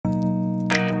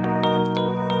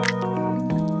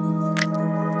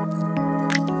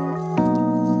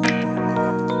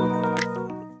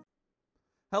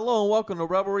Hello and welcome to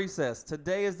Rebel Recess.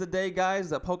 Today is the day, guys,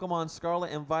 that Pokemon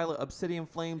Scarlet and Violet Obsidian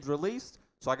Flames released.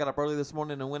 So I got up early this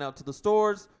morning and went out to the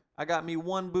stores. I got me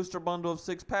one booster bundle of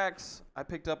 6 packs. I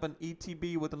picked up an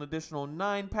ETB with an additional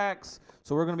 9 packs.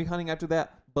 So we're going to be hunting after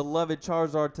that beloved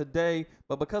Charizard today.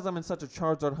 But because I'm in such a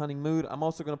Charizard hunting mood, I'm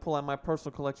also going to pull out my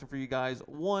personal collection for you guys.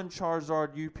 One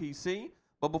Charizard UPC.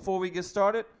 But before we get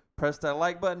started, press that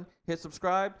like button, hit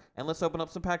subscribe, and let's open up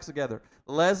some packs together.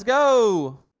 Let's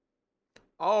go!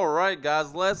 Alright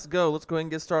guys, let's go. Let's go ahead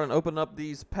and get started and open up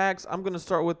these packs. I'm going to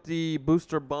start with the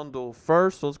booster bundle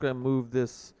first. So let's go ahead and move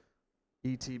this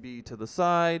ETB to the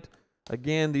side.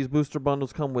 Again, these booster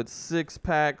bundles come with 6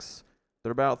 packs.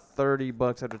 They're about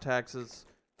 $30 after taxes.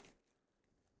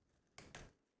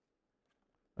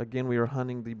 Again, we are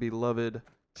hunting the beloved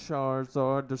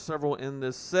Charizard. There's several in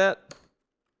this set,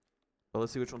 but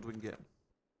let's see which ones we can get.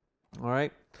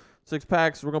 Alright. 6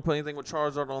 packs. We're going to put anything with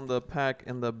Charizard on the pack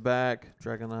in the back.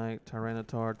 Dragonite,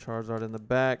 Tyranitar, Charizard in the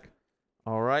back.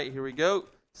 All right, here we go.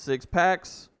 6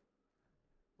 packs.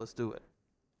 Let's do it.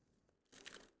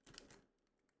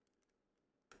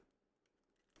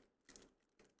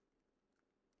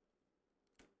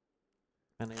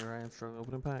 And here I am struggling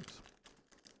opening packs.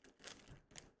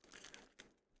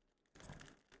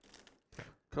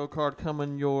 Code card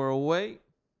coming your way.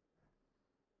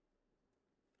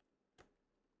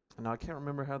 Now I can't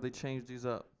remember how they changed these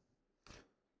up.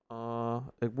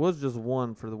 It was just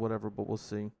one for the whatever, but we'll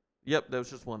see. Yep, that was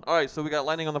just one. All right, so we got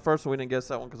lightning on the first one. We didn't guess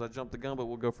that one because I jumped the gun, but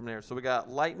we'll go from there. So we got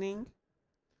lightning,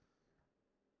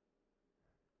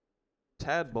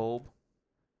 Tadbulb,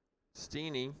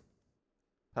 Steenie,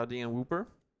 Paldean Wooper,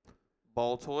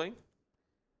 Baltoy,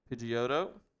 Pidgeotto,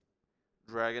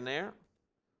 Dragonair,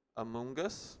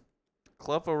 Amoonguss,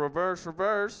 Cleffa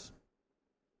Reverse,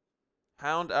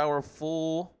 Houndour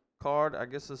full card. I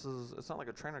guess this is, it's not like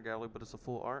a trainer gallery, but it's a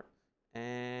full art.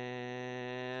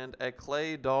 And a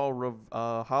Clay Doll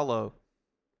Hollow.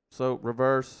 So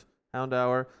reverse,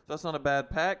 Houndour. So that's not a bad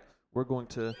pack. We're going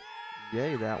to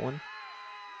yay that one.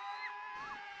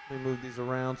 Let me move these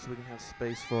around so we can have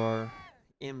space for our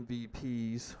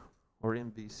MVPs or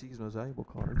MVCs, most valuable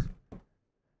cards.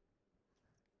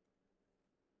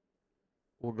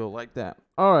 We'll go like that.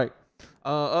 All right.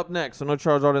 Up next, so no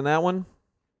Charizard in that one.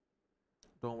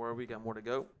 Don't worry, we got more to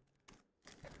go.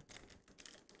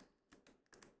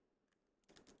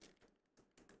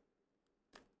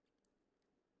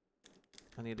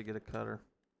 I need to get a cutter.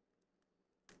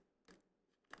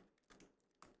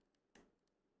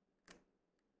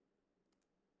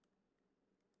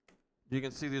 You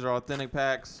can see these are authentic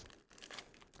packs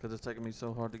because it's taking me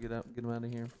so hard to get them out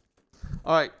of here.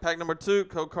 All right, pack number 2,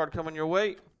 code card coming your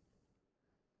way.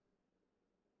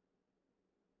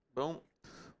 Boom.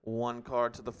 1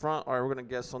 card to the front. All right, we're going to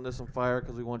guess on this one fire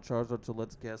because we want Charizard, so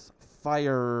let's guess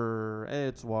fire.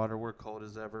 It's water. We're cold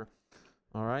as ever.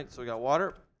 All right, so we got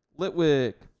water.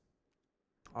 Litwick.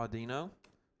 Audino.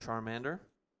 Charmander.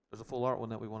 There's a full art one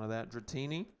that we wanted that.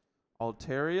 Dratini.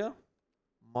 Altaria.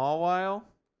 Mawile.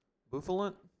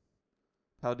 Bouffalant.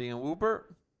 Paldean Wooper.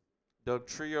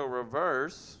 Dugtrio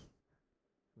Reverse.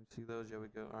 Can we see those? Yeah, we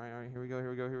go. All right, here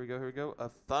we go. A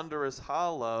Thunderous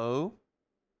Hollow.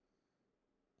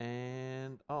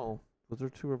 And, oh, was there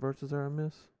 2 reverses there I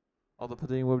missed? Oh, the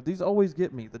Paldean Wooper. These always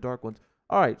get me, the dark ones.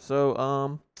 All right,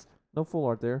 so, no full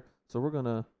art there. So we're going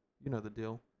to, you know the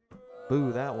deal.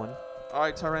 Boo that one. All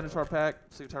right, Tyranitar pack.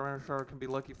 See if Tyranitar can be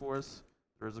lucky for us.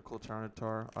 There is a cool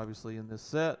Tyranitar, obviously, in this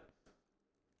set.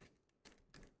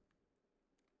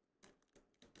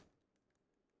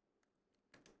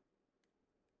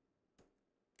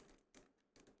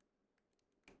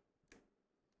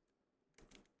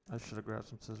 I should have grabbed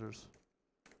some scissors.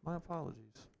 My apologies.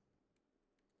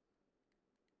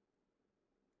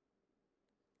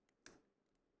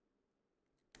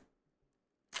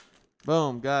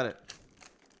 Boom, got it.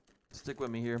 Stick with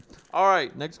me here. All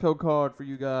right, next code card for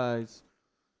you guys.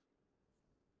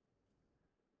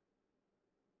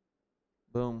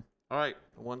 Boom. All right,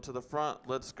 1 to the front.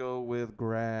 Let's go with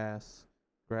grass.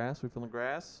 Grass, we feeling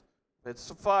grass?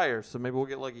 It's a fire, so maybe we'll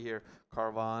get lucky here.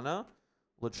 Carvana,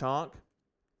 Lechonk,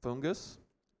 Fungus,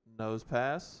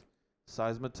 Nosepass,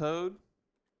 Seismitoad,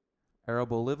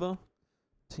 Araboliva,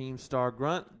 Team Star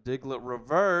Grunt, Diglett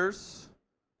Reverse,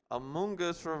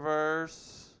 Amoonguss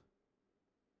Reverse,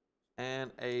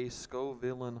 and a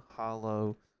Scovillain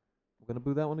Hollow. I'm going to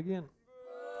boo that one again.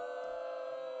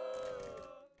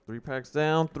 3 packs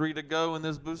down, 3 to go in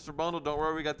this booster bundle. Don't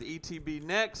worry, we got the ETB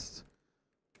next.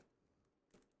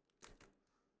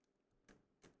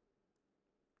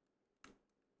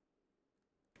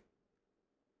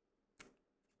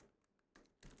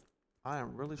 I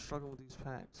am really struggling with these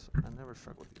packs. I never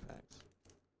struggle with these packs.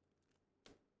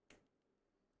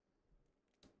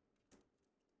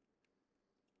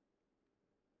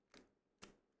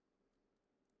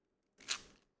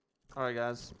 Alright,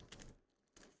 guys.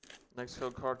 Next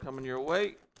code card coming your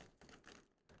way.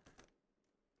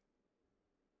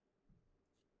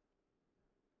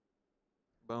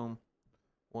 Boom.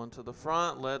 One to the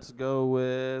front. Let's go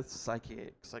with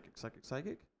Psychic.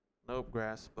 Psychic. Nope,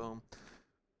 Grass. Boom.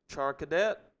 Char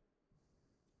Cadet.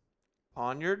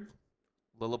 Poniard.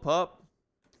 Lillipup.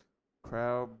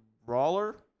 Crab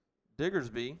Brawler.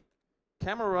 Diggersby.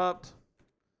 Camerupt.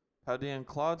 Paldean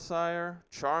Clodsire.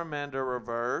 Charmander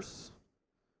Reverse.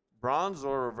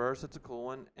 Bronzor Reverse. That's a cool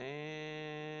one.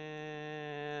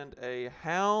 And a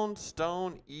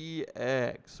Houndstone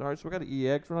EX. Alright, so we got an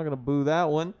EX. We're not going to boo that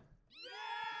one.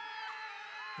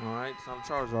 Alright, it's not a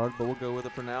Charizard, but we'll go with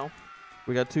it for now.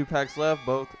 We got 2 packs left,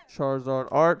 both Charizard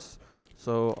arts.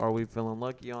 So are we feeling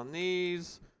lucky on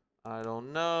these? I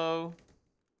don't know.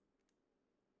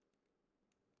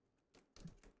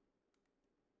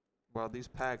 Well, these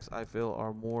packs I feel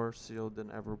are more sealed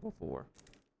than ever before.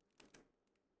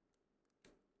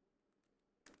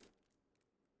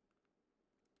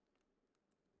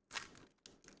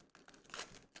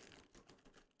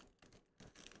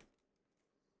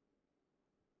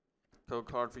 Code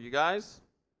card for you guys.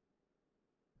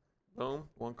 Boom.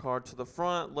 1 card to the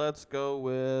front. Let's go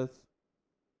with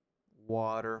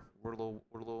water. We're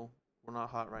not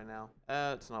hot right now.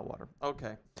 It's not water.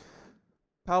 Okay.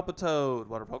 Palpitoad,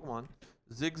 water Pokemon.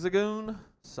 Zigzagoon,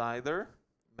 Scyther,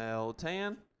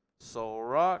 Meltan,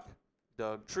 Solrock,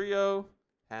 Dugtrio,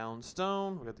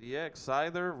 Houndstone. We got the EX,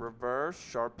 Scyther, Reverse,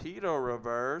 Sharpedo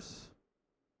Reverse,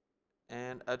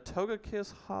 and a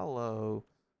Togekiss Hollow.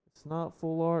 It's not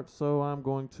full art, so I'm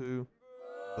going to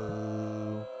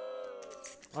boo.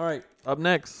 Alright, up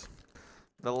next,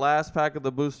 the last pack of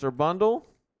the booster bundle.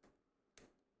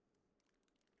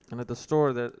 And at the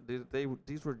store,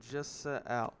 these were just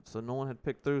set out, so no one had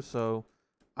picked through, so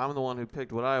I'm the one who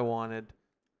picked what I wanted.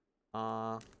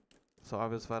 So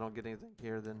obviously if I don't get anything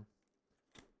here, then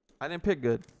I didn't pick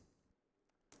good.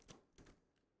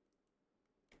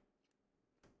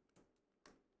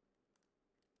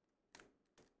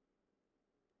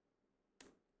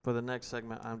 For the next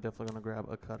segment, I'm definitely going to grab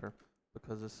a cutter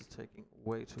because this is taking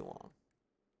way too long.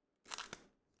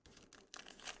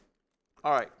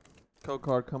 Alright, code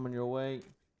card coming your way.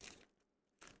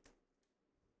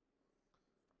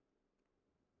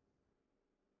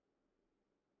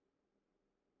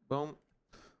 Boom.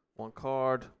 1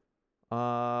 card.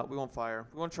 We want fire.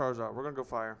 We want Charizard. We're going to go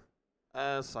fire.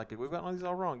 Psychic. We've gotten all these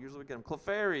all wrong. Usually we get them.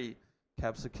 Clefairy.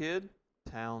 Capsakid.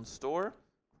 Town Store.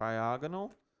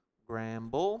 Cryogonal.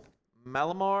 Gramble.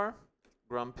 Malamar.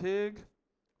 Grumpig.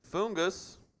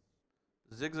 Fungus.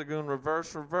 Zigzagoon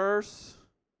Reverse.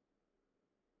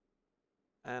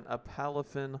 And a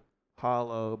Palafin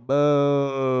Hollow.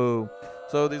 Boo!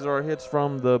 So these are our hits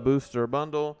from the booster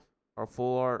bundle. Our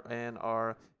full art and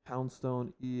our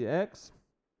Houndstone EX.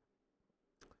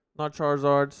 Not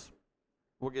Charizards.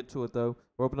 We'll get to it though.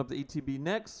 We'll open up the ETB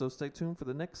next, so stay tuned for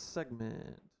the next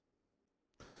segment.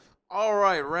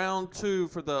 Alright, round 2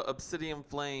 for the Obsidian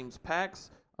Flames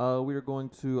packs. We are going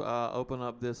to open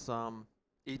up this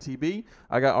ETB.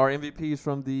 I got our MVPs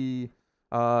from the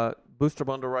booster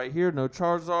bundle right here. No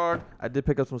Charizard. I did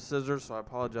pick up some scissors, so I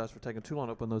apologize for taking too long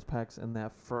to open those packs in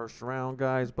that first round,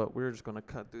 guys. But we're just going to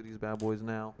cut through these bad boys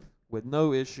now with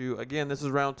no issue. Again, this is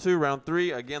round 2. Round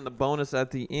 3, again, the bonus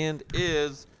at the end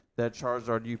is that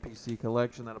Charizard UPC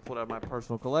collection that I pulled out of my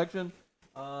personal collection.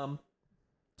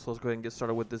 So let's go ahead and get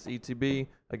started with this ETB.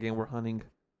 Again, we're hunting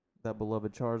that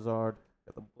beloved Charizard.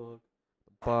 Got the book,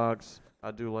 the box.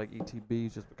 I do like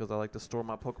ETBs just because I like to store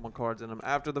my Pokemon cards in them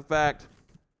after the fact.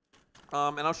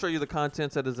 And I'll show you the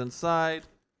contents that is inside,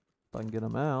 if I can get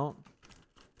them out.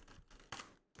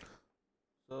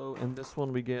 So in this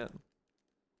one we get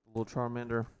little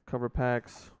Charmander cover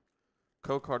packs.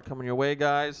 Code card coming your way,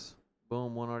 guys.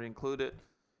 Boom, one already included.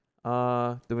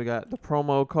 Then we got the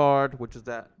promo card, which is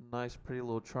that nice, pretty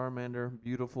little Charmander.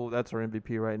 Beautiful. That's our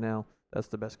MVP right now. That's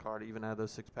the best card, even out of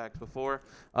those 6 packs before.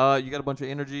 You got a bunch of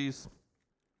energies,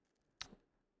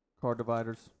 card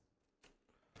dividers,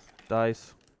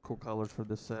 dice. Cool colors for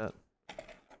this set.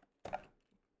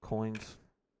 Coins,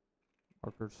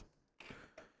 markers.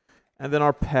 And then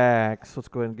our packs. Let's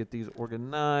go ahead and get these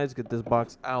organized. Get this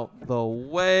box out the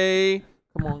way.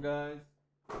 Come on, guys.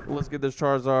 Let's get this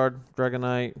Charizard,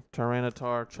 Dragonite,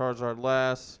 Tyranitar, Charizard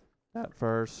last. That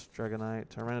first. Dragonite,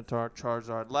 Tyranitar,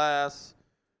 Charizard last.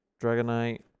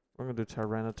 Dragonite. We're going to do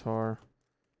Tyranitar.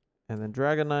 And then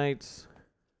Dragonites.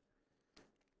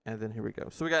 And then here we go.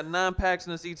 So we got 9 packs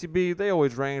in this ETB. They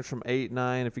always range from 8,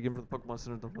 9. If you get them for the Pokemon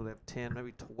Center, they'll have 10,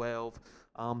 maybe 12.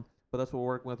 But that's what we're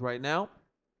working with right now.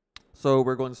 So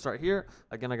we're going to start here.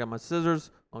 Again, I got my scissors.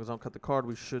 As long as I don't cut the card,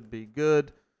 we should be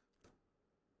good.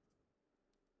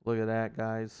 Look at that,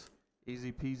 guys.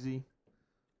 Easy peasy.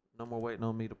 No more waiting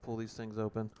on me to pull these things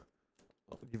open.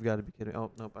 Oh, you've got to be kidding me.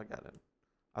 Oh, nope, I got it.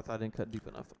 I thought I didn't cut deep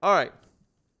enough. All right.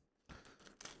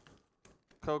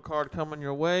 Code card coming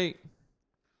your way.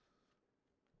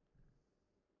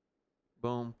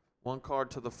 Boom. 1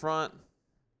 card to the front.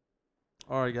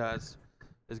 All right, guys.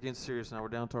 It's getting serious now. We're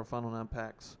down to our final 9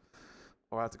 packs.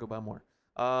 Or I have to go buy more.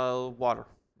 Water.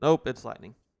 Nope, it's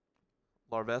lightning.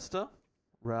 Larvesta.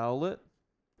 Rowlet.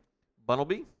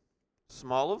 Bunnelby.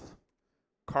 Smoliv.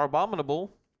 Carbominable.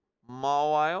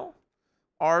 Mawile.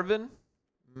 Arvin.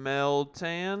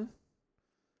 Meltan.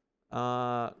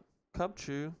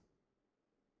 Cubchoo.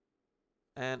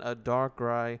 And a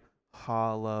Darkrai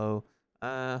Hollow.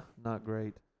 Not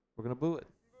great. We're going to boo it.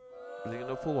 We're going to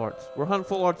go full arts. We're hunting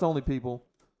full arts only, people.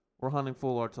 We're hunting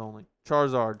full arts only.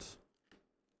 Charizards.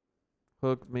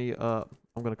 Hook me up.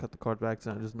 I'm going to cut the card back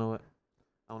tonight. Just know it.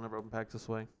 I'll never open packs this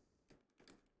way.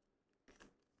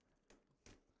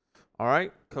 All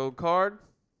right. Code card.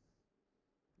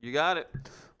 You got it.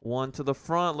 1 to the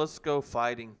front. Let's go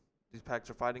fighting. These packs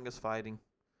are fighting us fighting.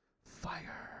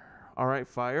 Fire. All right.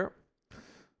 Fire.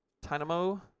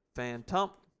 Dynamo.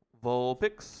 Phantump.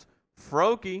 Vulpix.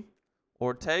 Froakie.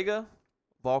 Ortega.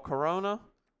 Volcarona.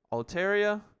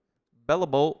 Altaria.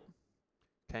 Bellabolt.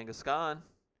 Kangaskhan.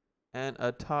 And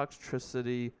a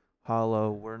Toxtricity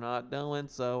Hollow. We're not doing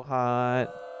so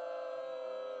hot.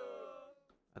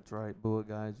 That's right. Boo it,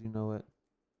 guys. You know it.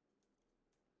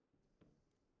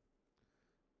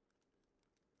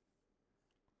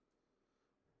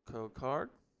 Code card.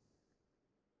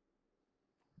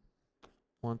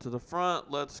 1 to the front.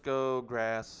 Let's go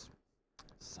grass.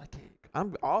 Psychic.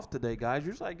 I'm off today, guys.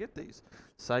 Usually I get these.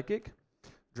 Psychic.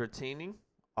 Dratini.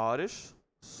 Oddish.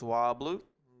 Swablu.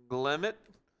 Glimmet.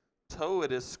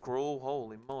 Toadus Scroll.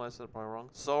 Holy moly, I said it probably wrong.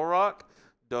 Solrock.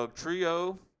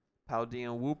 Dugtrio.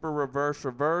 Paldean Wooper reverse.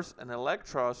 An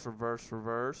Electros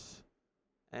reverse.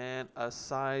 And a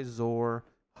Scizor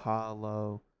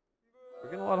Hollow.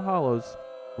 We're getting a lot of hollows.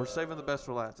 We're saving the best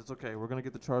for last. It's okay. We're going to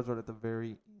get the Charizard at the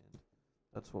very end.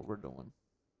 That's what we're doing.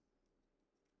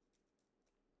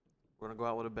 We're going to go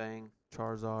out with a bang.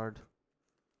 Charizard.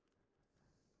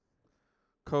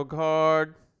 Code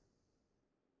card.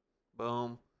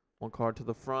 Boom. 1 card to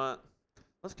the front.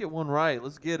 Let's get one right.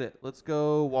 Let's get it. Let's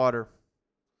go water.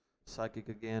 Psychic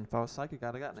again. If I was Psychic,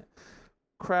 I'd have gotten it.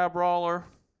 Crabrawler.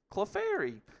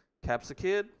 Clefairy.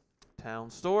 Capsakid.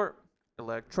 Townstort.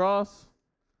 Electros.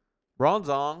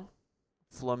 Bronzong.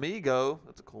 Flamigo.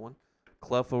 That's a cool one.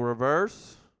 Clefo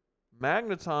reverse.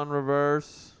 Magneton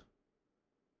reverse.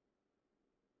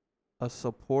 A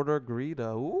Supporter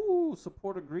Greta. Ooh,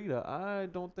 Supporter Greta. I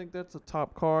don't think that's a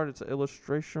top card. It's an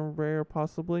illustration rare,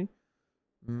 possibly.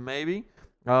 Maybe.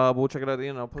 But we'll check it out at the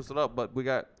end. I'll post it up. But we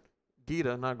got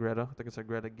Gita, not Greta. I think I said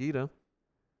Greta. Gita.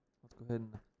 Let's go ahead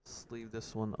and sleeve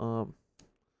this one up.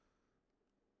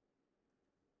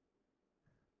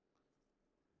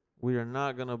 We are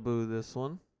not going to boo this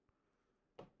one.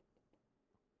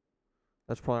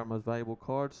 That's probably our most valuable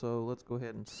card, so let's go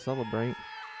ahead and celebrate.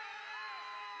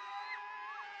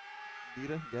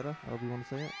 Geta, however you want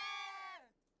to say it.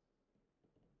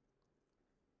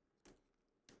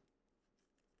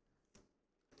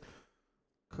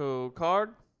 Code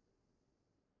card.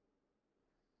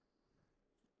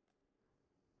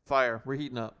 Fire. We're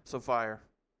heating up, so fire.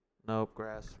 Nope,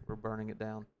 grass. We're burning it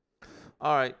down.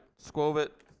 All right, Squovit,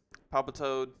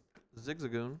 Palpitoad,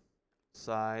 Zigzagoon,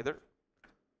 Scyther,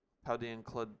 Paldean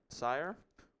Clodsire,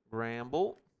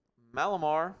 Gramble,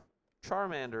 Malamar,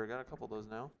 Charmander. Got a couple of those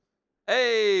now.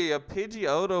 Hey, a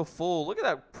Pidgeotto full. Look at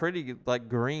that pretty, like,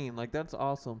 green. Like, that's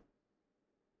awesome.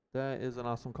 That is an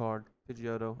awesome card.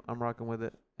 Pidgeotto. I'm rocking with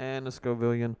it. And a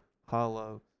Scovillion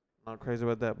Hollow. Not crazy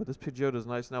about that, but this Pidgeotto is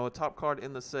nice. Now, a top card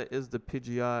in the set is the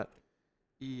Pidgeot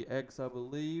EX, I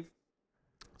believe.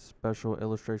 Special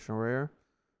illustration rare.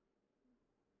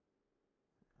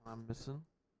 I'm missing.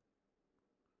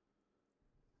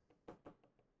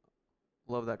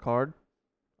 Love that card.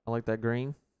 I like that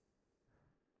green.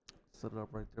 Set it up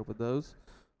right there with those.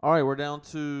 All right, we're down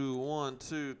to 1,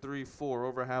 2, 3, 4.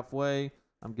 Over halfway.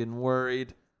 I'm getting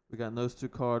worried. We got those 2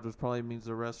 cards, which probably means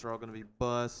the rest are all going to be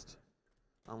bust.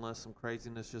 Unless some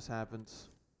craziness just happens.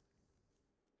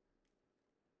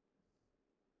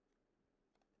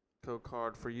 Code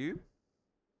card for you.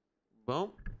 Boom.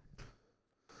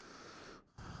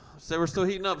 So we're still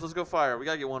heating up. So let's go fire. We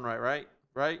got to get one right, right?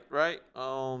 Right?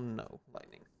 Oh no,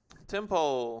 lightning.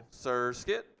 Temple,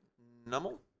 Surskit,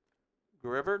 Nummel,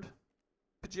 Grivard,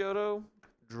 Pidgeotto,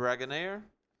 Dragonair,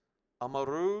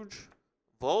 Amarouge,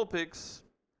 Vulpix,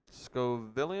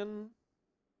 Scovillion,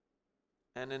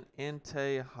 and an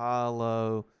Entei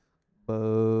Hollow.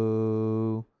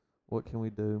 Boo. What can we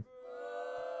do?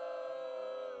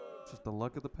 Just the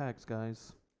luck of the packs,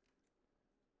 guys.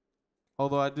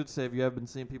 Although I did say if you have been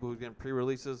seeing people who get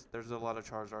pre-releases, there's a lot of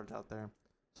Charizards out there.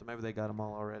 So maybe they got them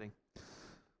all already.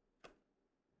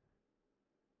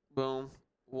 Boom.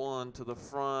 One to the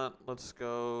front. Let's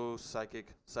go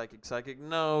Psychic. Psychic.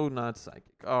 No, not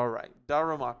Psychic. All right.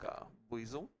 Darumaka.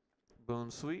 Weasel.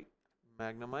 Boonsweet.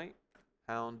 Magnemite.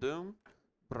 Houndoom.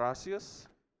 Brassius.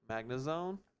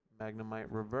 Magnezone. Magnemite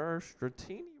reverse.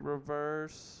 Dratini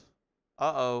reverse.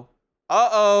 Uh-oh.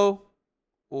 Oh,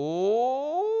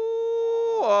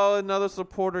 another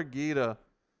supporter Gita.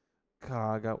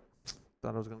 God, thought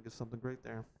I was going to get something great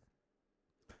there.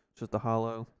 Just a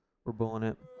hollow. We're bulling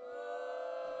it.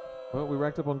 Well, we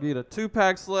racked up on Gita. 2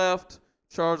 packs left.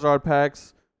 Charizard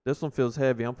packs. This one feels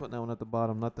heavy. I'm putting that one at the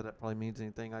bottom. Not that probably means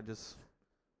anything.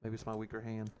 Maybe it's my weaker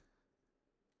hand.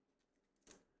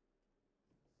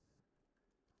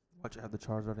 Watch it have the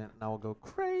Charizard in it, and I will go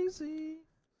crazy.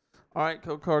 All right,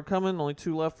 code card coming. Only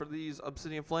 2 left for these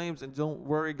Obsidian Flames. And don't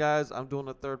worry, guys. I'm doing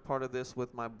a third part of this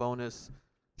with my bonus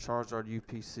Charizard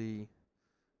UPC.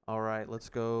 All right, let's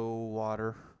go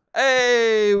water.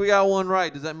 Hey, we got one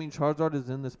right. Does that mean Charizard is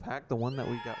in this pack? The one that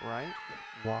we got right?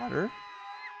 Water,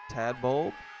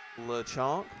 Tadbulb,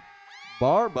 Lechonk,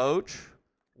 Barboach,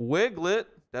 Wiglet.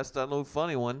 That's that little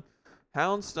funny one.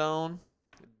 Houndstone,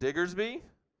 Diggersby,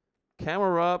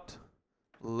 Camerupt,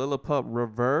 Lillipup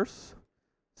reverse,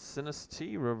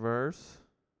 Sinistee reverse,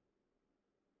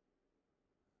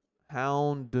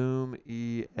 Houndoom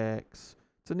EX.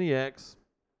 It's an EX.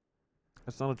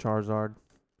 It's not a Charizard.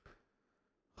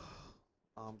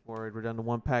 I'm worried we're down to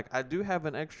 1 pack. I do have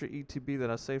an extra ETB that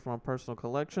I saved from my personal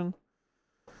collection.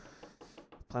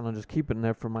 Plan on just keeping it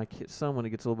there for my son when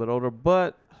he gets a little bit older,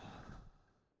 but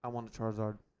I want a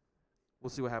Charizard.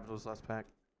 We'll see what happens with this last pack.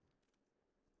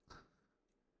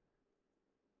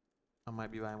 I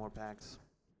might be buying more packs.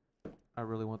 I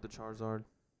really want the Charizard.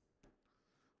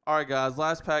 All right, guys.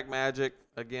 Last pack magic.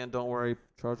 Again, don't worry.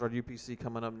 Charizard UPC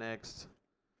coming up next.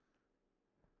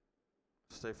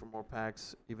 Stay for more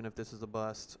packs, even if this is a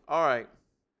bust. All right.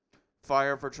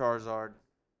 Fire for Charizard.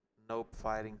 Nope,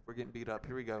 fighting. We're getting beat up.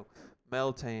 Here we go.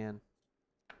 Meltan.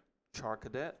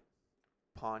 Charcadet.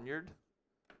 Ponyard.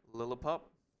 Lillipup.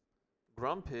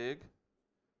 Grumpig.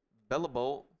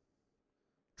 Bellabolt.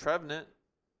 Trevenant.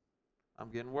 I'm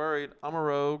getting worried.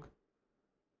 Amarogue.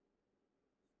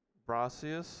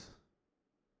 Brassius.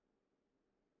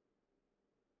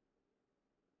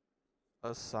 A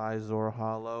Scizor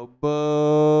hollow.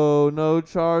 Boo! No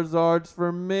Charizards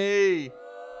for me.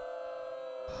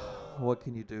 What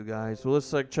can you do, guys? Well,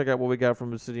 let's check out what we got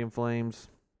from Obsidian Flames.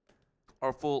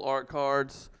 Our full art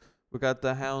cards. We got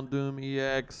the Houndoom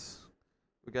EX.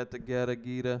 We got the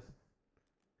Gita.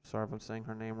 Sorry if I'm saying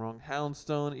her name wrong.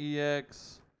 Houndstone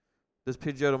EX. This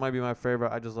Pidgeotto might be my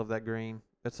favorite. I just love that green.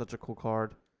 It's such a cool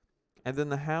card. And then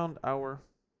the Hound Hour.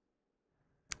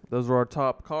 Those are our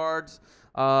top cards.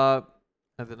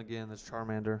 And then again, this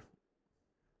Charmander.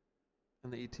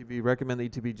 And the ETB. Recommend the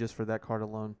ETB just for that card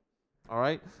alone. All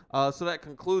right. So that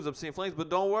concludes Obsidian Flames. But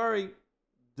don't worry.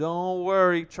 Don't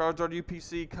worry. Charizard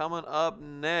UPC coming up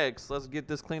next. Let's get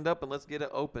this cleaned up and let's get it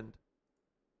opened.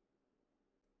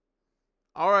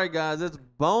 All right, guys. It's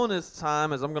bonus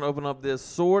time as I'm going to open up this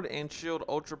Sword and Shield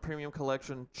Ultra Premium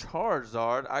Collection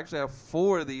Charizard. I actually have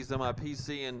 4 of these in my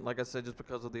PC. And like I said, just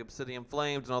because of the Obsidian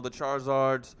Flames and all the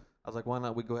Charizards, I was like, why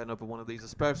not we go ahead and open one of these,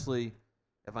 especially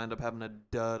if I end up having a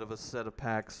dud of a set of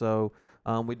packs. So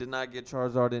we did not get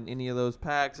Charizard in any of those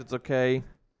packs. It's okay.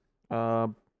 We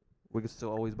can still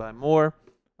always buy more.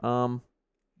 But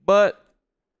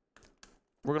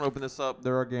we're going to open this up.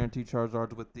 There are guaranteed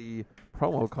Charizards with the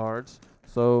promo cards.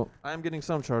 So I am getting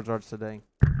some Charizards today,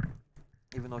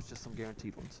 even though it's just some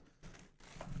guaranteed ones.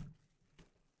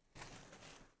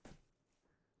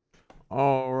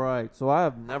 All right, so I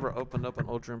have never opened up an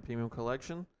Ultra and Premium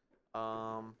collection.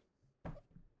 So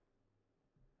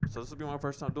this will be my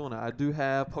first time doing it. I do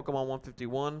have Pokemon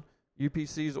 151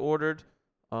 UPCs ordered.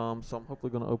 So I'm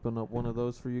hopefully going to open up one of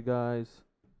those for you guys.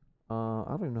 I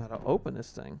don't even know how to open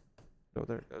this thing. Oh,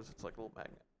 there it goes. It's like a little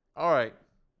magnet. All right.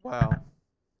 Wow.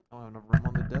 I don't have enough room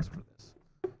on the desk for this.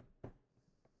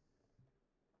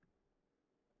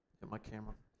 Get my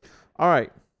camera. All right.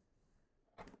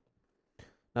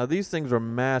 Now, these things are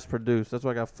mass produced. That's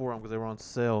why I got 4 of them, because they were on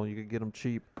sale. You could get them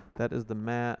cheap. That is the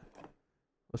matte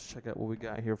Let's check out what we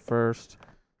got here first.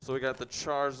 So we got the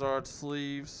Charizard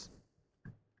sleeves.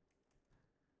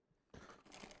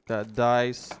 Got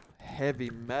dice, heavy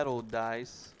metal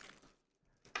dice.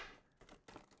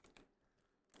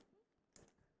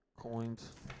 Coins.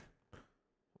 Put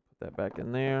that back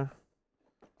in there.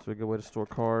 So a good way to store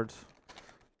cards.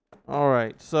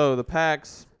 Alright, so the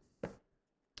packs.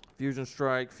 Fusion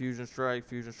Strike, Fusion Strike,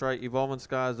 Fusion Strike. Evolving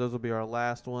Skies, those will be our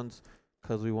last ones.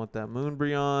 Because we want that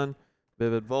Moonbreon.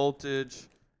 Vivid Voltage.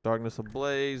 Darkness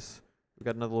Ablaze. We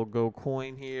got another little gold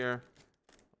coin here.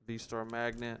 V-Star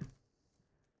Magnet.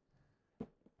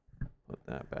 Put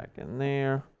that back in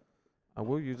there. I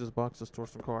will use this box to store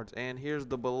some cards. And here's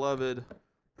the beloved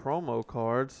promo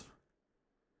cards.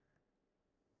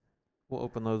 We'll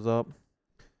open those up.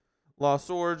 Lost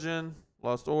Origin,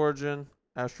 Lost Origin,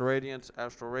 Astral Radiance,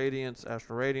 Astral Radiance,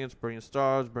 Astral Radiance, Brilliant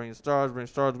Stars, Brilliant Stars, Brilliant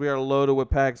Stars. We are loaded with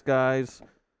packs, guys.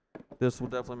 This will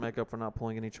definitely make up for not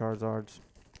pulling any Charizards.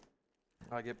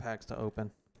 I get packs to open.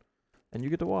 And you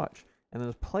get to watch. And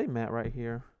there's a play mat right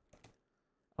here. I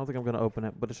don't think I'm going to open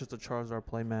it, but it's just a Charizard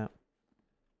play mat.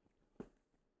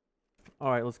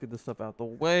 Alright, let's get this stuff out the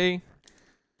way.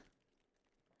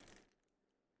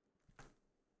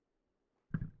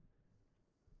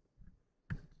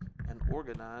 And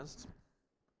organized.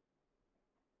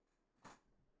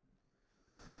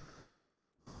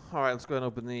 Alright, let's go ahead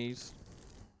and open these.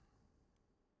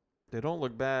 They don't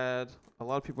look bad. A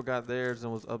lot of people got theirs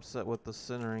and was upset with the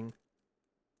centering.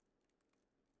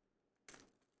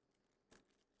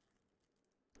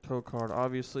 Code card,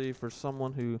 obviously, for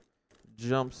someone who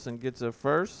jumps and gets it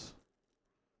first.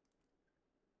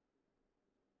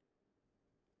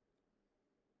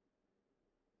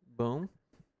 Boom.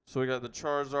 So we got the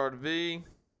Charizard V,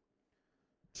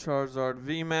 Charizard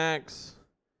V Max,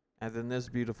 and then this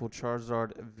beautiful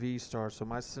Charizard V Star. So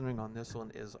my centering on this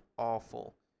one is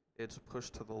awful. It's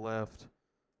pushed to the left.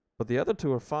 But the other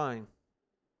two are fine.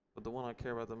 But the one I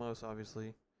care about the most,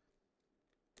 obviously,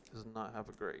 does not have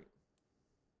a great.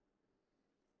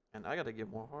 And I got to get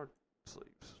more hard sleeves.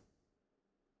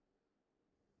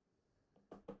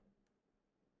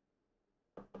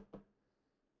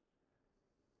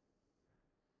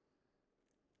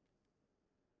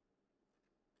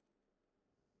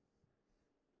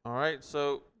 Alright,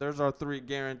 so there's our 3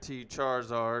 guaranteed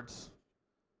Charizards.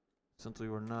 Since we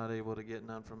were not able to get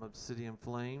none from Obsidian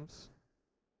Flames.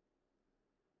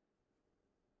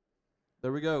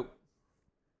 There we go.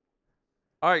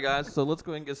 Alright guys, so let's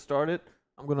go ahead and get started.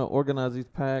 I'm going to organize these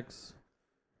packs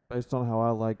based on how I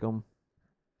like them.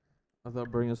 I thought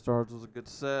Brilliant Stars was a good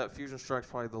set. Fusion Strike's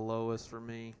probably the lowest for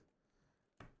me.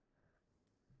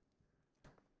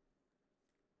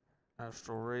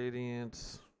 Astral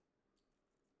Radiance.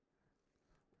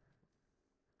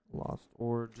 Lost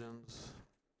Origins.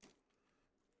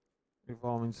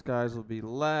 Evolving Skies will be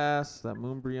last. That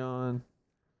Moonbreon.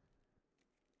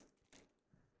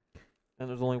 And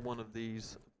there's only one of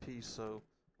these piece, so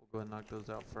we'll go ahead and knock those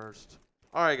out first.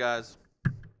 Alright, guys.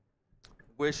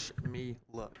 Wish me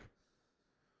luck.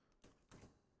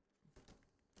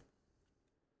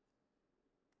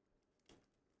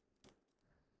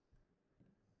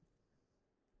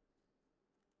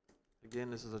 Again,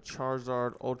 this is a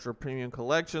Charizard Ultra Premium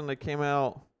Collection that came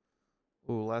out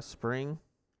last spring.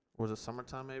 Or was it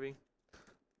summertime maybe?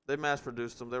 They mass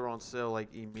produced them. They were on sale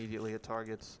like immediately at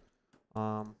Targets.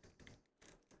 You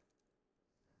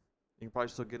can probably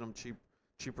still get them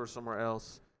cheaper somewhere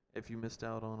else if you missed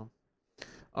out on them.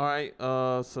 Alright,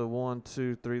 so 1,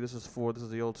 2, 3. This is 4. This is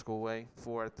the old school way.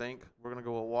 4, I think. We're going to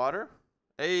go with water.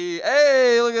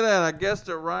 Hey, look at that. I guessed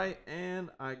it right, and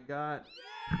I got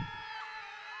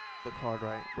the card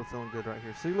right. We're feeling good right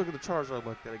here. See, look at the Charizard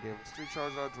luck that it gave us. 3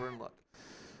 Charizards, we're in luck.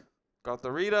 Got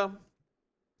the Rita,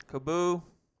 Kaboo,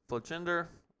 Fletchinder,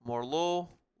 Morlul,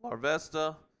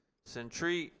 Larvesta,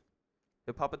 Sentreat,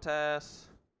 Hippopotas,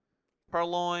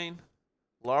 Purloin,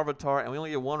 Larvitar, and we only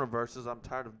get 1 reverses. I'm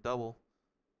tired of double.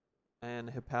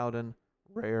 And Hippowdon,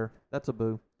 rare. That's a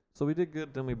boo. So we did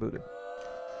good, then we booted.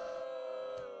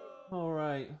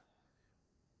 Alright.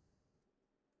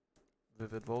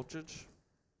 Vivid Voltage.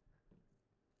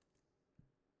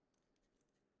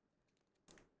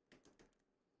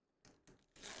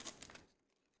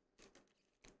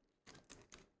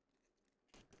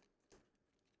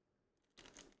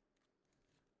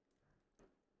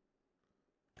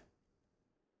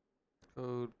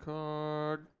 Code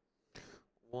card.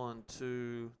 1,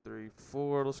 2, 3,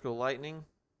 4. Let's go Lightning.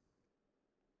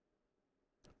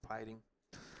 Fighting.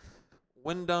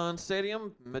 Windon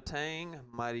Stadium. Metang.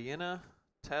 Mightyena.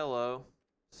 Tello.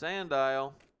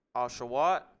 Sandile.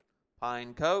 Oshawott.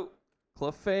 Pinecoat.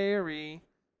 Clefairy.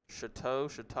 Chateau.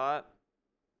 Chatot.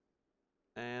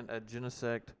 and a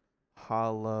Genesect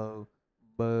Hollow.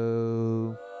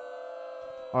 Boo.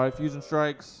 Alright, Fusion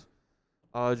Strikes.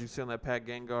 As you see on that pack,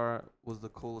 Gengar was the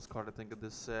coolest card I think of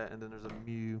this set, and then there's a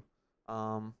Mew.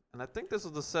 And I think this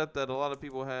is the set that a lot of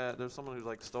people had. There's someone who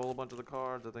like stole a bunch of the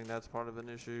cards. I think that's part of an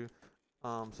issue. So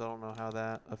I don't know how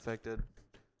that affected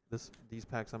these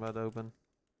packs I'm about to open.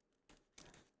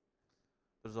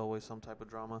 There's always some type of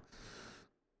drama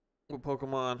with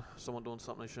Pokemon. Someone doing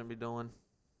something they shouldn't be doing.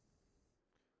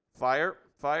 Fire,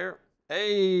 fire.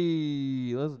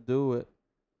 Hey, let's do it.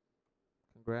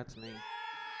 Congrats me.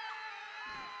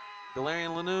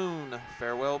 Galarian Lanoon,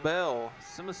 Farewell Bell,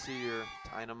 Simisear,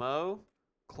 Dynamo,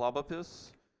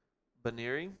 Clobopus,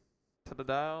 Baneri,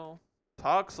 Totodile,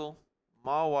 Toxel,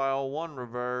 Mawile, 1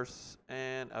 reverse,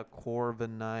 and a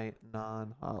Corviknight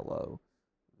non-hollow.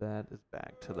 That is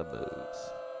back to the boots.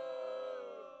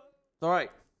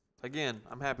 Alright, again,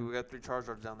 I'm happy we got 3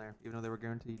 Charizards down there, even though they were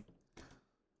guaranteed.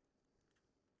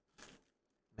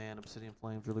 Man, Obsidian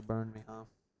Flames really burned me, huh?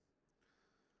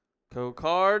 Code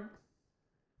card.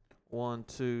 1,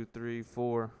 2, 3,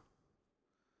 4.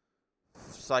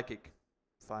 Psychic.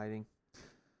 Fighting.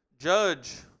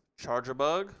 Judge.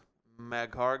 Chargerbug.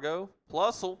 Magcargo.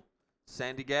 Plusle.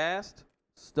 Sandygast.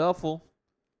 Stuffle.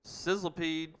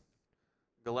 Sizzlipede.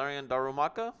 Galarian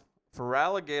Darumaka.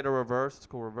 Feraligatr reverse. It's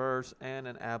cool reverse. And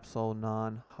an Absol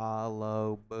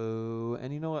non-hollow. Boo.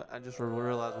 And you know what? I just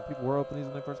realized when people were opening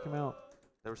these when they first came out,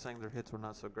 they were saying their hits were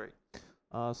not so great.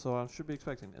 So I should be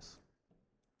expecting this.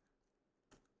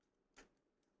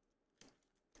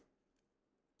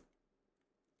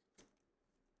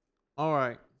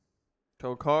 Alright.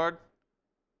 Code card.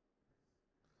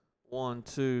 1,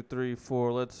 2, 3,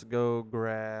 4. Let's go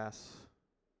grass.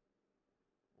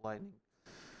 Lightning.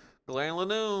 Galarian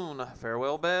Lanoon.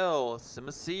 Farewell Bell.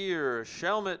 Simisear.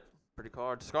 Shelmet. Pretty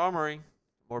card. Skarmory.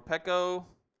 Morpeko.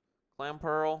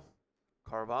 Clamperl.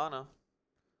 Carvana.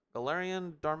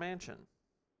 Galarian Darmanitan.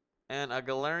 And a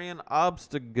Galarian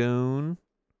Obstagoon.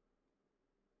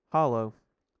 Hollow.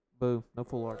 Boo. No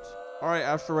full arts. Alright,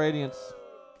 Astral Radiance.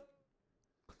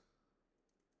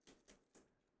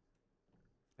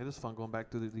 It is fun going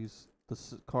back through the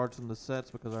cards from the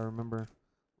sets because I remember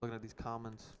looking at these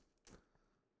commons,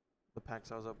 the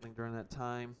packs I was opening during that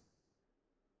time.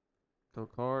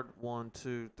 Code card 1,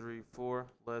 2, 3, 4.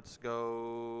 Let's go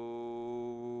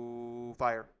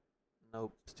fire.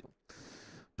 Nope, still.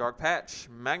 Dark Patch,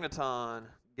 Magneton,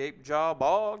 Gapejaw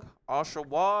Bog,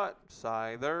 Oshawott,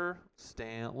 Scyther,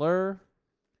 Stantler,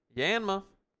 Yanma,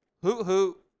 Hoot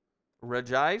Hoot,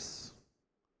 Regice,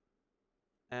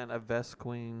 and a Vespa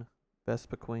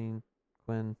Queen,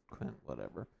 Quinn,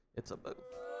 whatever. It's a boo.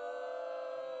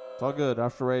 It's all good.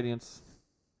 Astral Radiance.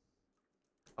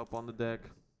 Up on the deck.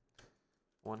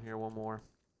 One here, one more.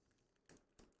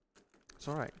 It's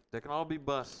alright. They can all be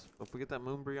busts. But if we get that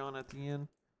Moonbreon at the end,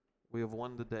 we have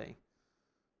won the day.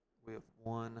 We have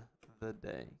won the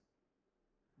day.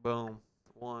 Boom.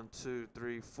 1, 2,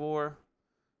 3, 4.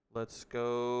 Let's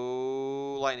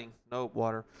go. Lightning. Nope.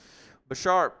 Water.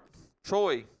 Bisharp.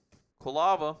 Troy,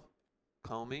 Quilava,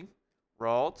 Comey,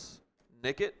 Ralts,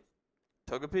 Nickit,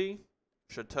 Togepi,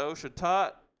 Chateau,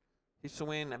 Chatot,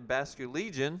 Hisuian, and Bascu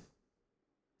Legion.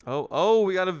 Oh,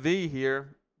 we got a V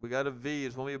here. We got a V.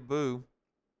 It's going to be a boo.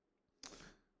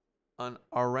 An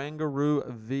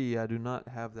Oranguru V. I do not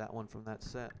have that one from that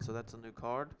set, so that's a new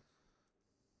card.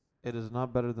 It is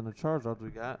not better than the Charizard we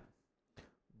got,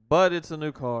 but it's a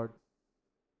new card.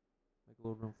 Make a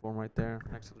little room for them right there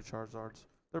next to the Charizards.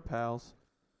 They're pals.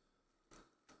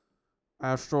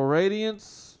 Astral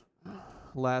Radiance.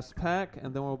 Last pack.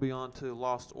 And then we'll be on to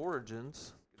Lost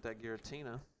Origins. Get that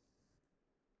Giratina.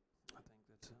 I think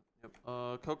that's it.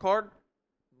 Yep. Code card.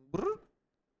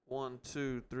 1,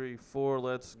 2, 3, 4.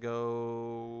 Let's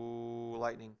go.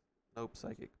 Lightning. Nope.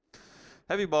 Psychic.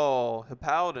 Heavy Ball.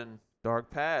 Hippowdon. Dark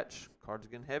Patch. Cards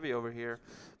getting heavy over here.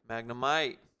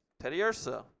 Magnemite.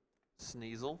 Teddiursa.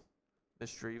 Sneasel.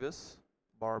 Misdreavus.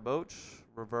 Barboach,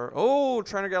 Revert. Oh,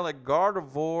 trying to get like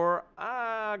Gardevoir.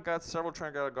 I got several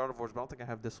trying to get Gardevoirs, but I don't think I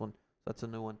have this one. That's a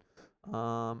new one.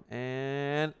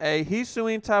 And a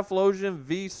Hisuian Typhlosion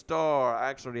V-Star.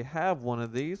 I actually have one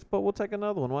of these, but we'll take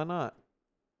another one. Why not?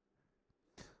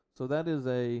 So that is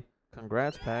a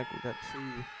congrats pack. We got 2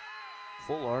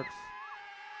 full arts.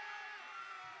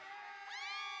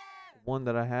 One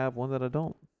that I have, one that I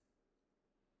don't.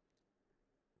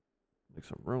 Make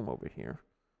some room over here.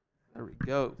 There we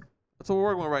go. That's what we're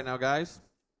working with right now, guys.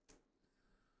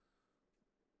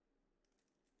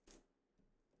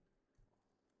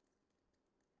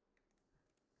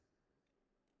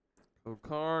 Code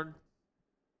card.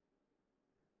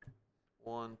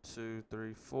 1, 2,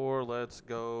 3, 4. Let's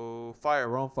go. Fire.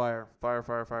 We're on fire. Fire,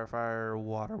 fire, fire, fire.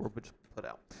 Water. We're just put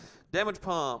out. Damage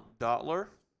pump. Dottler.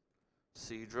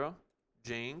 Seadra.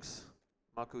 Jinx.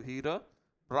 Makuhita.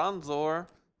 Bronzor.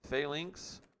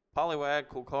 Phalanx. Poliwag.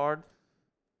 Cool card.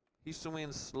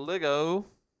 Hisuian Sligo.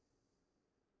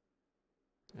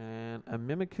 And a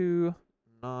Mimikyu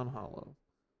non-hollow.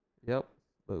 Yep.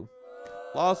 Boo.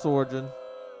 Lost Origin.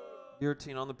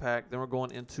 Guillotine on the pack. Then we're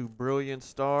going into Brilliant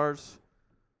Stars.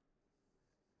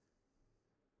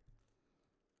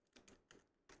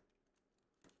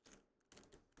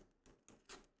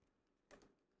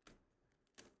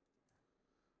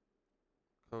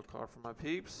 Code card for my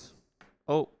peeps.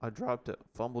 Oh, I dropped it.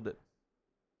 Fumbled it.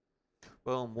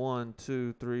 Boom. 1,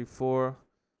 2, 3, 4.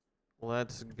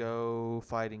 Let's go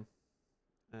fighting.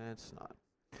 It's not.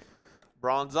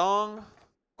 Bronzong.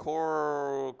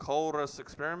 Chorus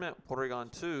Experiment. Porygon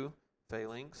 2.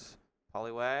 Phalanx.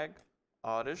 Poliwag.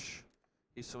 Oddish.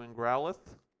 Hisuian Growlithe.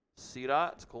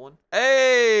 Seedot. It's a cool one.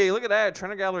 Hey! Look at that.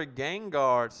 Trainer Gallery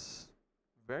Gengar.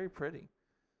 Very pretty.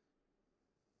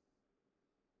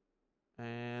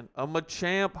 And a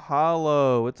Machamp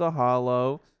Hollow. It's a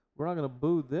hollow. We're not going to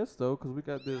boo this, though, because we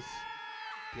got this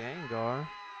Gengar.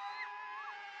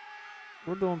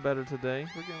 We're doing better today.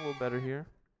 We're getting a little better here.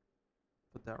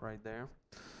 Put that right there.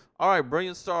 All right,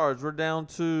 Brilliant Stars. We're down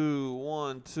to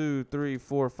 1, 2, 3,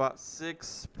 4, 5,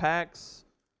 6 packs.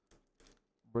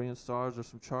 Brilliant Stars. There's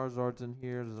some Charizards in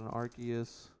here. There's an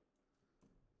Arceus.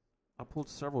 I pulled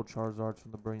several Charizards from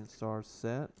the Brilliant Stars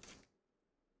set.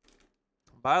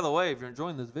 By the way, if you're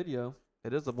enjoying this video,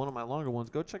 it is one of my longer ones.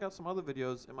 Go check out some other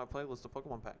videos in my playlist of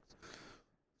Pokemon packs.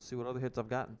 See what other hits I've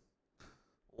gotten.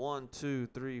 1, 2,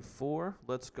 3, 4.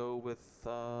 Let's go with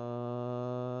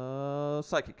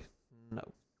Psychic. No.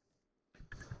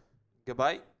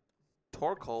 Gabite.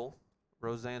 Torkoal.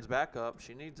 Roseanne's backup.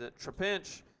 She needs it.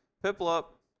 Trapinch. Piplup.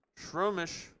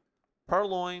 Shroomish.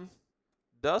 Purloin.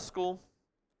 Duskull.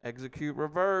 Execute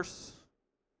Reverse.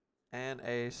 And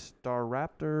a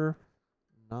Staraptor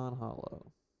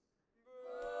non-hollow.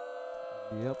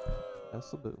 Yep.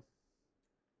 That's a boo.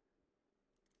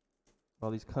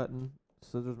 All these cutting.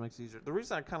 Scissors makes it easier. The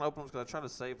reason I kind of open them is because I try to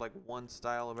save like one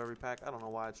style of every pack. I don't know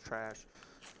why it's trash.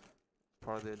 It's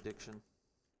part of the addiction.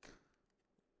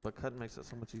 But cutting makes it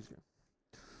so much easier.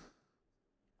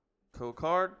 Code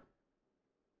card.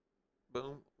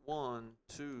 Boom. 1,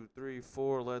 2, 3,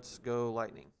 4. Let's go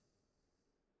Lightning.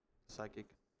 Psychic.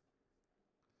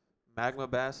 Magma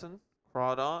Bassin.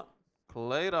 Crawdaunt.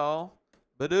 Claydol.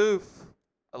 Bidoof.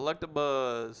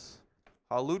 Electabuzz.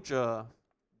 Hawlucha.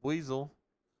 Weasel.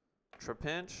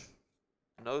 Trapinch.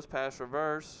 Nose Pass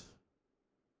Reverse.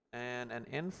 And an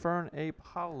Infernape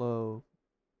Hollow.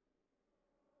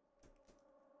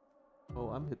 Oh,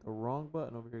 I'm hit the wrong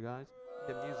button over here, guys.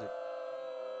 Hit music.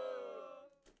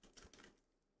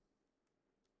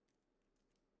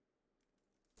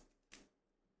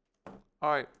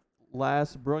 Alright,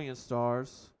 last Brilliant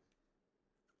Stars.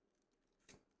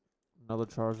 Another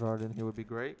Charizard in here would be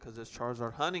great because it's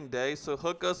Charizard Hunting Day, so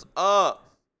hook us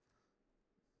up.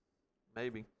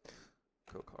 Maybe.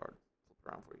 Code card.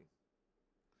 Flip around for you.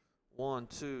 1,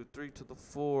 2, 3 to the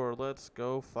 4. Let's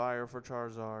go fire for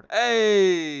Charizard.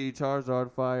 Hey!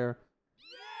 Charizard fire.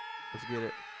 Let's get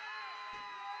it.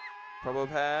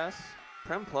 Probopass.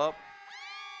 Premplup.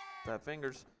 Fat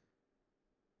Fingers.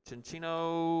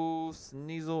 Chinchino.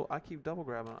 Sneasel. I keep double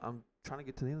grabbing. I'm trying to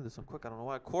get to the end of this one quick. I don't know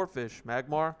why. Corphish.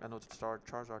 Magmar. I know it's a star.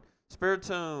 Charizard.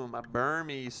 Spiritomb. A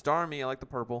Burmy. Starmie. I like the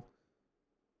purple.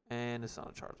 And it's not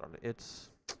a Charizard. It's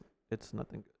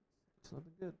nothing good. It's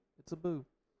nothing good. It's a boo.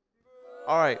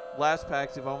 All right, last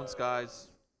packs, Evolving Skies.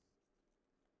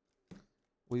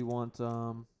 We want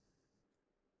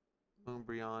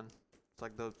Umbreon. It's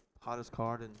like the hottest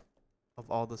card of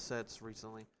all the sets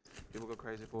recently. People go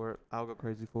crazy for it. I'll go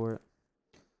crazy for it.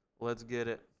 Let's get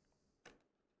it.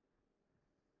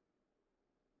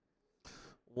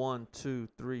 1, 2,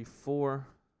 3, 4.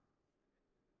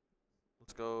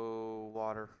 Let's go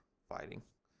water fighting.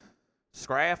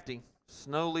 Scrafty.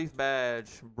 Snowleaf Badge.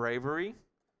 Bravery.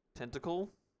 Tentacle.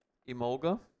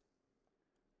 Emolga.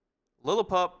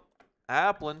 Lillipup.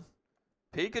 Applin.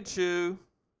 Pikachu.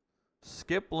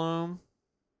 Skiploom.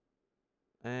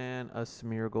 And a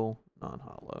Smeargle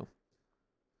non-hollow.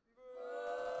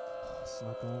 It's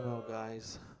not going well,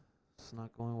 guys. It's not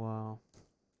going well.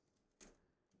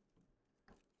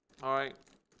 Alright.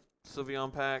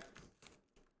 Sylveon pack.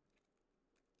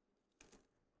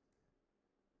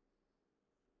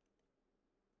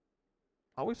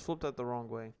 I always flip that the wrong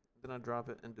way. Then I drop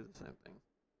it and do the same thing.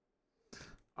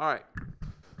 Alright.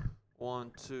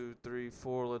 1, 2, 3,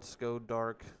 4. Let's go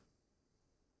dark.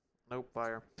 Nope,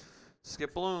 fire.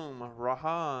 Skiploom,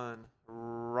 Rahan,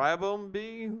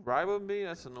 Ribombi,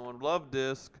 that's another one. Love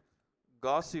Disc,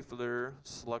 Gossifleur,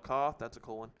 Slukoth, that's a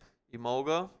cool one.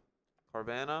 Emolga,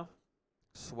 Carvanha,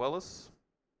 Swellis,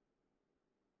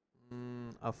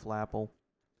 a Flapple.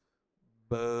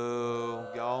 Boo,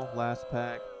 y'all. Last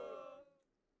pack.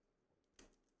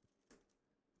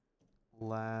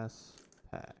 Last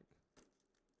pack.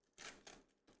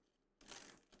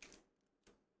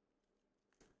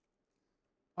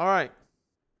 All right.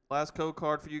 Last code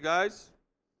card for you guys.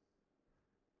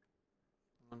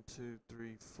 1, 2,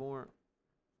 3, 4.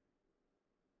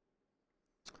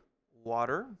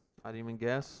 Water. I didn't even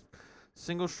guess.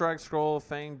 Single strike scroll.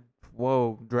 Fang.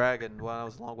 Whoa. Dragon. Wow, that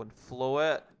was a long one.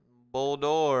 Floette.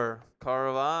 Boldor.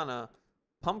 Caravana.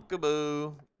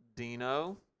 Pumpkaboo.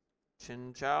 Dino.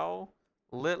 Chinchou.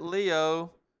 Litleo.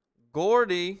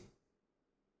 Gordy.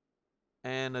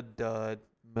 And a dud.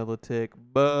 Militic.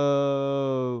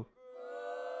 Boo.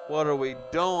 What are we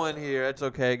doing here? It's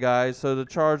okay, guys. So the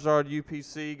Charizard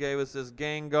UPC gave us this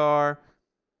Gengar,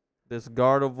 this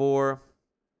Gardevoir,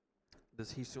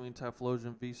 this Hisuian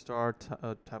Typhlosion V-Star.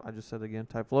 I just said it again,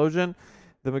 Typhlosion.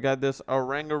 Then we got this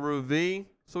Oranguru V.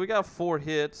 So we got 4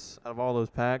 hits out of all those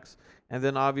packs. And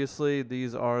then obviously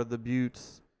these are the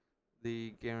Buttes,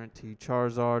 the guaranteed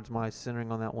Charizards. My centering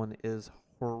on that one is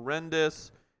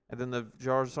horrendous. And then the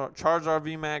Charizard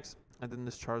V Max, and then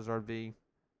this Charizard V.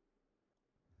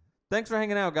 Thanks for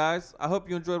hanging out, guys. I hope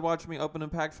you enjoyed watching me open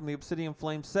packs from the Obsidian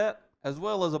Flame set, as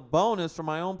well as a bonus from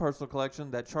my own personal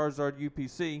collection, that Charizard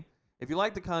UPC. If you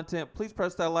like the content, please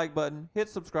press that like button, hit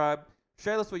subscribe,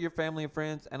 share this with your family and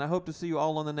friends, and I hope to see you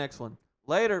all on the next one.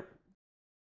 Later!